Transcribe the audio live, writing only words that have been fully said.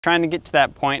Trying to get to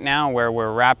that point now where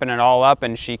we're wrapping it all up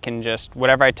and she can just,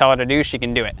 whatever I tell her to do, she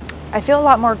can do it. I feel a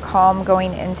lot more calm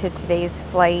going into today's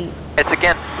flight. It's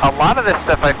again, a lot of this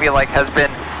stuff I feel like has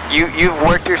been, you've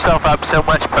worked yourself up so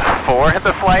much before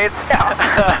the flights.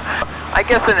 Yeah. I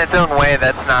guess in its own way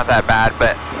that's not that bad,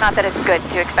 but. Not that it's good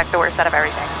to expect the worst out of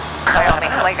everything. By all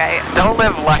means, like Don't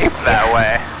live life that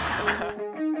way.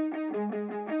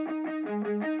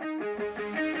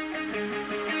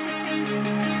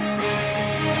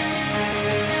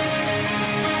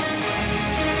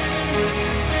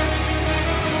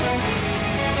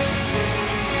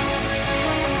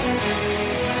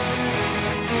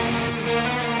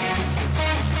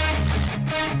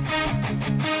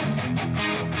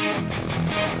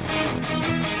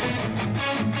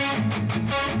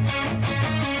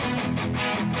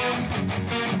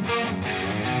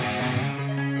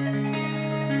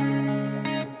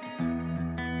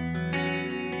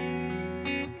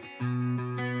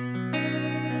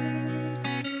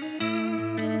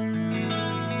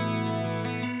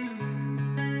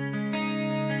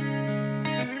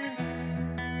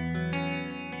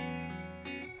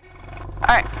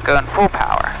 Alright, going full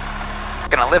power.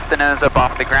 Gonna lift the nose up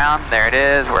off the ground. There it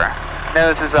is. Where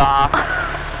nose is off.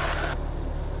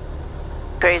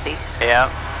 crazy. Yep.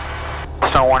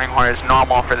 Snow warning horn is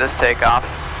normal for this takeoff.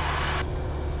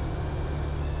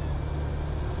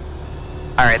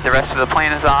 Alright, the rest of the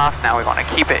plane is off. Now we want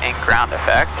to keep it in ground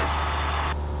effect.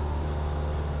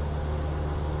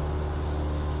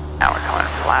 Now we're coming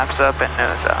flaps up and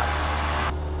nose up.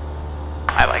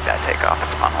 I like that takeoff.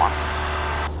 It's a fun one.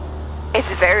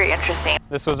 It's very interesting.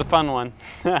 This was a fun one.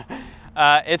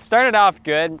 It started off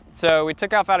good, so we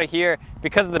took off out of here.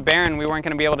 Because of the Barren, we weren't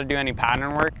going to be able to do any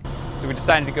pattern work, so we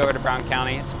decided to go over to Brown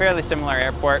County. It's a fairly similar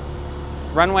airport.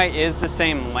 Runway is the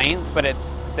same length, but it's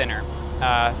thinner.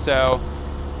 So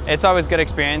it's always a good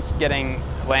experience getting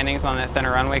landings on that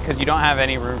thinner runway because you don't have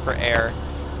any room for air.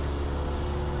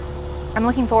 I'm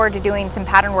looking forward to doing some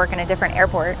pattern work in a different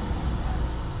airport.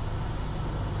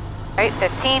 Right,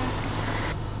 15.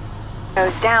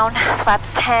 Nose down, flaps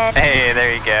 10. Hey,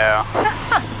 there you go.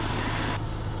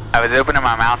 I was opening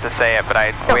my mouth to say it, but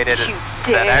I waited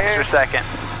that extra second.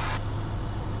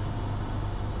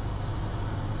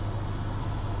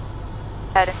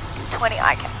 Head 20,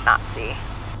 I cannot see.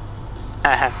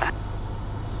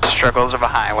 Struggles of a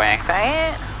highway.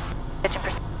 Right? Pitching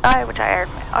for sky, which I am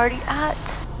already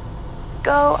at.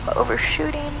 Go, I'm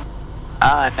overshooting. No,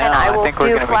 and I will think we're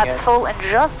do gonna flaps be good. full in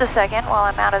just a second while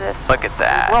I'm out of this. Look at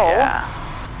that, roll. yeah.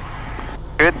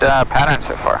 Good pattern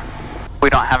so far. We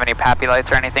don't have any pappy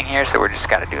lights or anything here, so we're just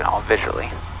gotta do it all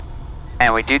visually.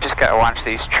 And we do just gotta watch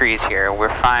these trees here. We're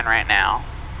fine right now.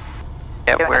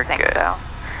 Yep, we're good. So.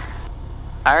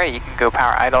 Alright, you can go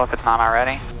power idle if it's not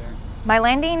already. My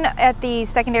landing at the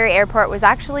secondary airport was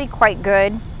actually quite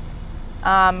good.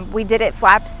 We did it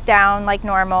flaps down like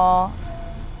normal.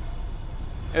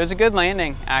 It was a good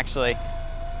landing, actually.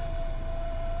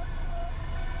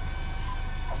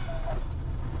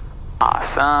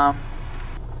 Awesome.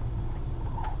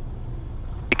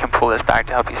 You can pull this back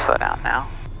to help you slow down now.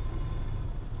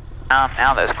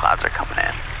 Now those clouds are coming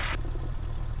in.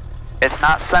 It's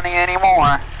not sunny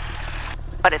anymore.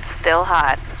 But it's still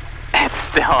hot. It's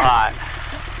still hot.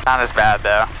 Not as bad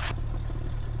though.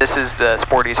 This is the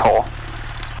Sporty's hole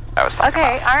I was talking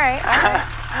about. Okay, alright.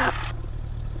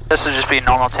 This will just be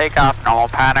normal takeoff, normal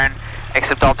pattern,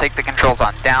 except I'll take the controls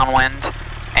on downwind,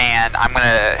 and I'm going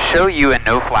to show you a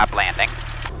no-flap landing.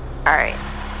 Alright,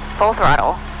 full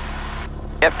throttle.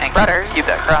 Yep, and Rudders. keep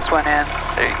that crosswind in.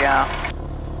 There you go.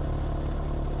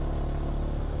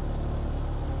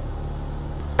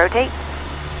 Rotate.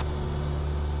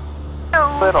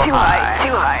 No, Little too high. high,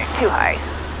 too high, too high.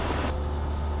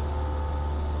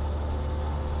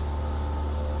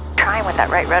 Trying with that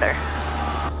right rudder.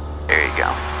 There you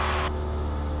go.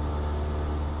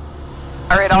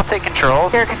 Alright, I'll take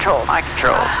controls. Your controls. My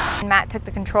controls. Matt took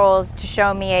the controls to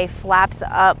show me a flaps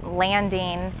up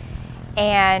landing,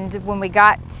 and when we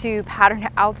got to pattern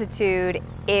altitude,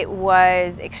 it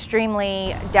was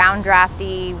extremely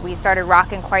downdrafty. We started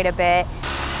rocking quite a bit.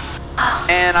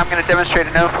 And I'm going to demonstrate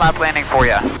a no-flap landing for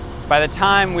you. By the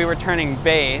time we were turning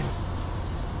base,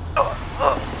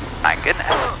 My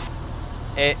goodness.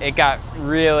 it got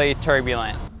really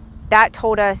turbulent. That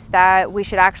told us that we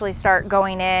should actually start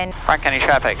going in. Brown County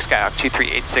traffic, Skyhawk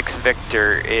 2386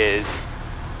 Victor is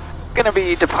going to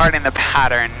be departing the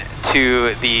pattern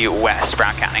to the west,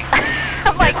 Brown County.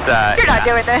 I'm like, you're not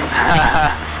doing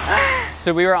this.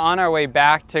 So we were on our way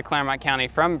back to Claremont County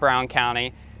from Brown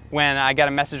County when I got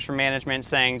a message from management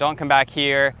saying, don't come back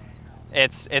here,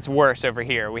 it's worse over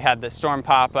here. We had the storm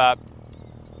pop up.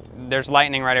 there's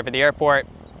lightning right over the airport,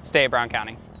 stay at Brown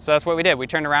County. So that's what we did. We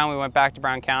turned around, we went back to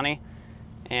Brown County,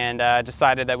 and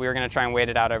decided that we were going to try and wait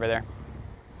it out over there.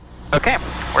 Okay,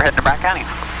 we're heading to Brown County.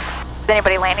 Is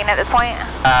anybody landing at this point?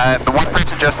 The one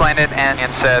person just landed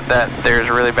and said that there's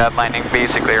really bad lightning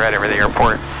basically right over the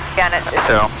airport. Yeah, and it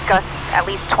gusts at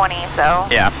least 20, so.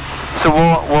 Yeah, so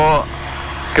we'll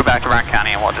go back to Brown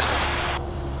County and we'll just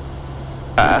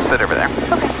sit over there.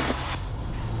 Okay.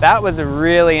 That was a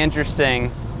really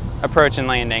interesting approach and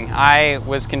landing. I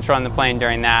was controlling the plane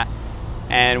during that,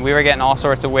 and we were getting all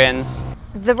sorts of winds.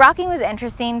 The rocking was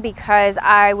interesting because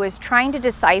I was trying to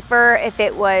decipher if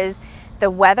it was the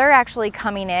weather actually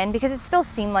coming in, because it still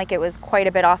seemed like it was quite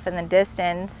a bit off in the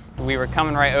distance. We were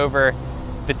coming right over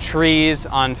the trees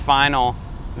on final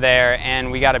there,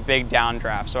 and we got a big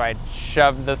downdraft. So I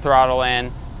shoved the throttle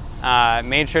in,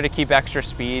 made sure to keep extra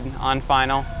speed on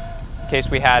final in case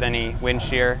we had any wind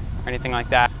shear or anything like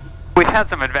that. We've had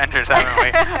some adventures, haven't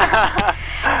we?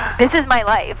 This is my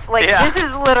life. Like, yeah. This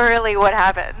is literally what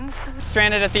happens.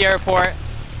 Stranded at the airport.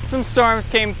 Some storms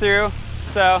came through,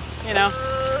 so, you know,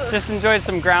 just enjoyed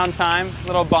some ground time,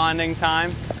 little bonding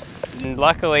time. And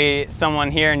luckily, someone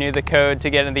here knew the code to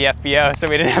get into the FBO, so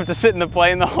we didn't have to sit in the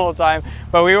plane the whole time.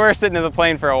 But we were sitting in the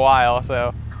plane for a while,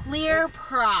 so. Clear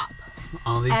prop.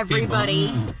 All these everybody.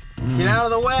 People. Get out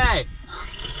of the way!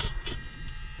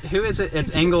 Who is it?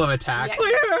 It's angle of attack.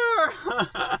 Clear!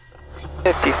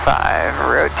 55,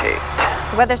 rotate.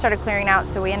 The weather started clearing out,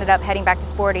 so we ended up heading back to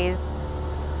Sporty's.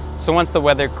 So once the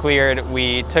weather cleared,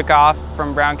 we took off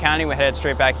from Brown County. We headed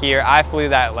straight back here. I flew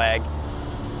that leg.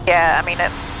 Yeah, I mean,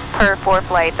 per 4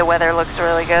 flight, the weather looks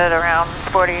really good around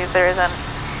Sporty's. There isn't.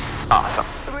 Awesome.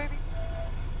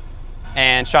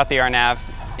 And shot the RNAV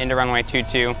into runway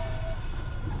 22.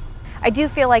 I do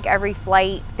feel like every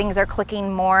flight, things are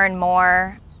clicking more and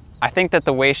more. I think that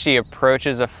the way she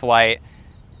approaches a flight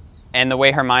and the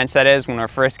way her mindset is when we're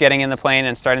first getting in the plane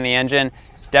and starting the engine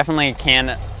definitely can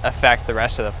affect the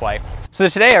rest of the flight. So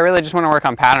today I really just want to work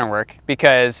on pattern work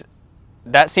because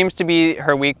that seems to be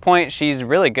her weak point. She's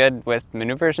really good with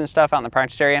maneuvers and stuff out in the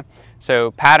practice area.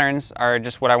 So patterns are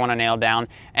just what I want to nail down,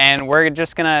 and we're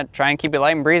just gonna try and keep it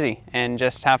light and breezy and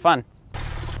just have fun.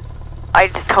 I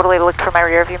just totally looked for my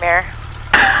rear view mirror.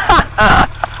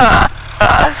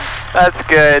 That's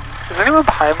good. Is anyone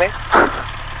behind me?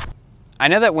 I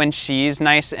know that when she's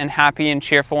nice and happy and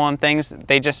cheerful on things,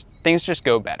 things just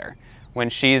go better when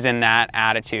she's in that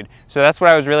attitude. So that's what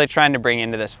I was really trying to bring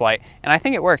into this flight, and I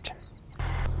think it worked.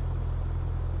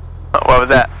 What was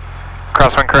that?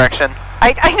 Crosswind correction?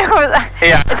 I know.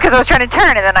 Yeah. It's because I was trying to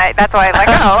turn, and then that's why I let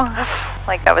go.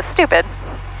 Like, that was stupid.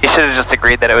 You should have just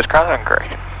agreed that it was crosswind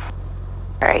correction.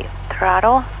 All right,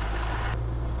 throttle.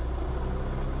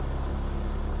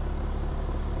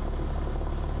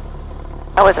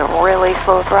 That was a really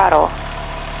slow throttle.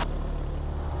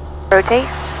 Rotate.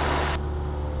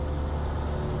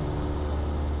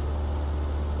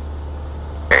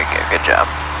 Very good, good job.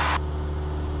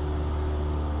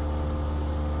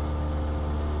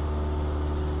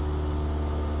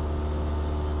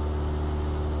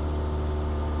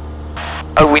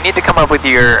 Oh, we need to come up with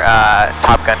your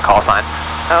Top Gun call sign.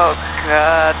 Oh,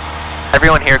 God.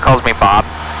 Everyone here calls me Bob.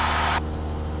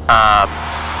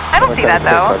 I don't see that,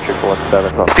 though.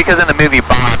 It's because in the movie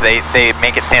Bob, they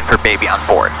make it stand for baby on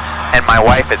board. And my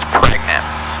wife is pregnant.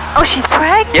 Oh, she's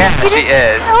pregnant? Yeah, she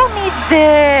is. Tell me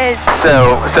this.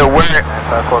 So we're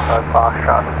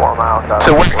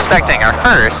expecting our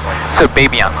first, so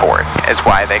baby on board is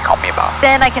why they call me Bob.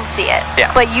 Then I can see it.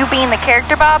 Yeah. But you being the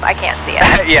character Bob, I can't see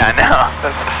it. Yeah, no.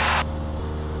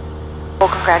 Well,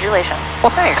 congratulations.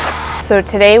 Well, thanks. So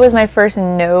today was my first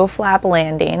no flap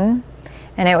landing,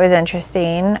 and it was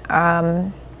interesting.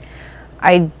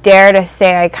 I dare to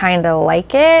say I kind of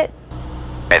like it.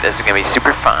 Okay, this is gonna be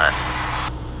super fun.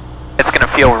 It's gonna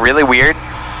feel really weird.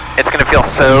 It's gonna feel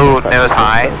so nose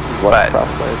high, but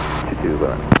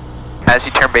as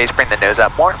you turn base, bring the nose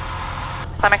up more.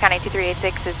 Climate County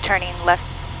 2386 is turning left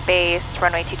base,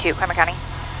 runway 22, Climate County.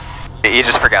 You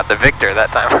just forgot the Victor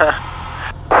that time.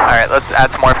 Alright, let's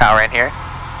add some more power in here.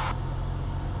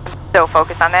 So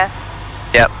focused on this.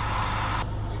 Yep.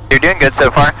 You're doing good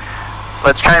so far.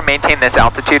 Let's try and maintain this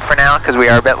altitude for now, because we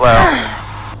are a bit low.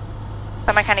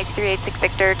 Climate County 2386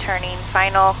 Victor, turning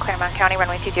final, Claremont County,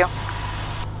 runway 22.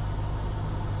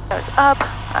 Nose up,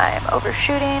 I'm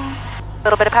overshooting. A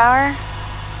little bit of power.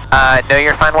 No,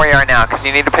 you're fine where you are now, because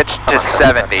you need to pitch to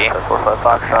 70.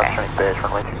 Okay.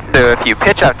 So if you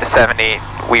pitch up to 70,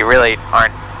 we really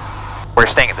aren't, we're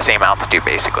staying at the same altitude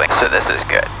basically, so this is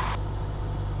good.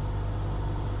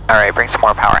 Alright, bring some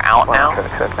more power out now. Go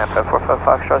ahead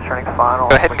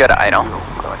and go to idle.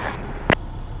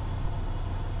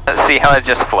 Let's see how it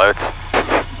just floats.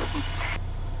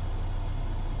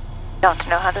 Don't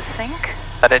know how to sink.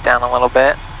 Let it down a little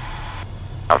bit.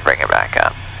 I'll bring it back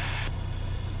up.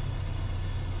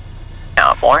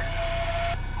 Now more.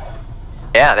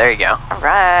 Yeah, there you go.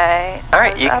 Alright.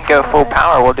 Alright, you can go full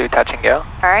power. We'll do touch and go.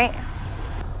 Alright.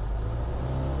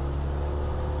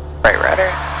 Right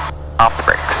rudder. Off the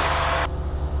brakes.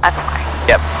 That's fine.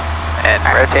 Yep. And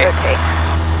All right,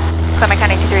 rotate. Clement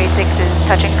County 2386 is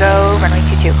touch and go, runway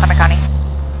 22, Clement County.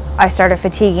 I started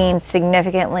fatiguing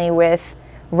significantly with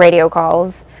radio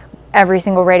calls. Every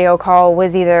single radio call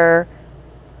was either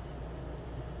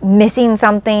missing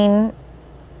something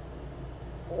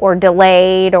or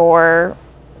delayed, or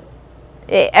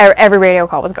every radio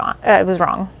call was gone. It was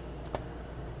wrong.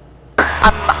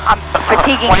 I'm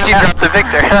fatiguing. Why did you drop the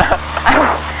Victor?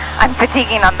 I'm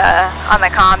fatiguing on the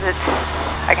comms.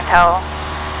 I can tell.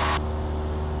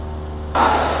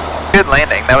 Good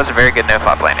landing. That was a very good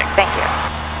no-flop landing. Thank you.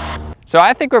 So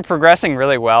I think we're progressing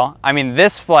really well. I mean,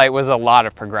 this flight was a lot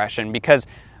of progression because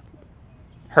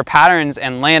her patterns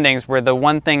and landings were the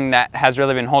one thing that has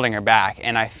really been holding her back.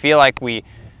 And I feel like we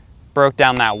broke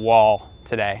down that wall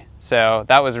today. So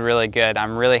that was really good.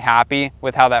 I'm really happy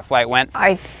with how that flight went.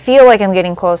 I feel like I'm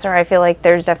getting closer. I feel like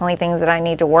there's definitely things that I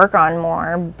need to work on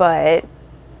more, but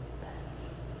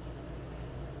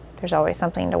there's always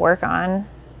something to work on.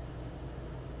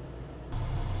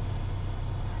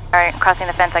 Alright, crossing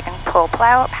the fence, I can pull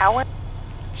power.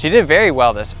 She did very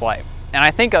well this flight. And I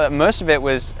think most of it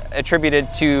was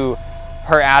attributed to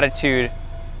her attitude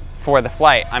for the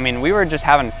flight. I mean, we were just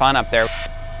having fun up there.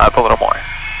 Up a little more.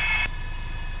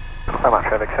 I'm on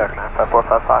traffic check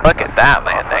 95455. Look at that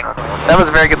landing. That was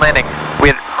a very good landing.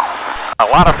 We had a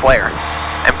lot of flare.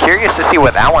 I'm curious to see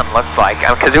what that one looked like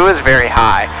because it was very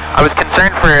high. I was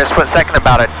concerned for a split second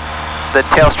about it. The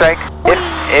tail strike.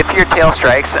 If your tail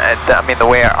strikes, I mean the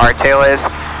way our tail is,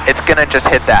 it's gonna just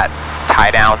hit that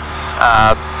tie down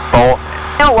bolt.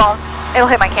 No, it won't. It'll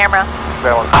hit my camera.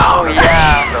 Oh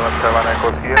yeah.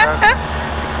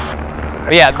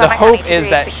 But yeah, the Clement County hope is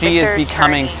that 236 she is Victor,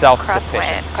 becoming turning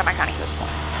self-sufficient crosswind, Clement County. at this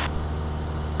point.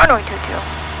 Runway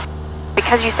 22.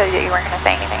 Because you said that you weren't going to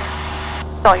say anything.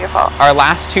 It's all your fault. Our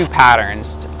last two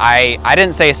patterns, I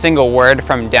didn't say a single word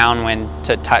from downwind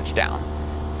to touchdown,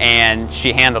 and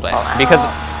she handled it. Wow. Because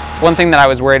one thing that I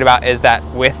was worried about is that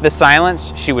with the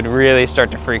silence, she would really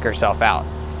start to freak herself out.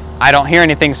 I don't hear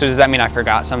anything, so does that mean I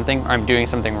forgot something or I'm doing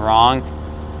something wrong?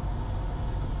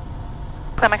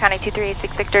 Clement County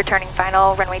 2386 Victor, turning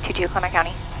final, runway 22, Clement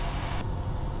County.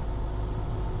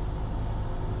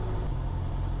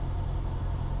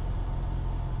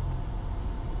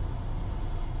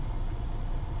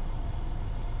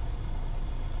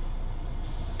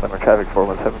 Number traffic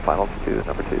 417, final to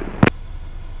number 2.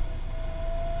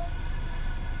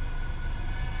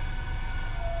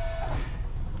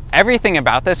 Everything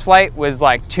about this flight was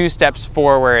like 2 steps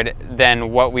forward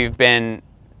than what we've been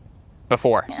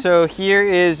before. So here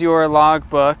is your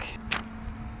logbook,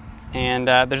 and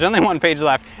there's only 1 page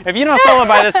left. If you don't solo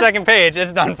by the second page,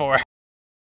 it's done for.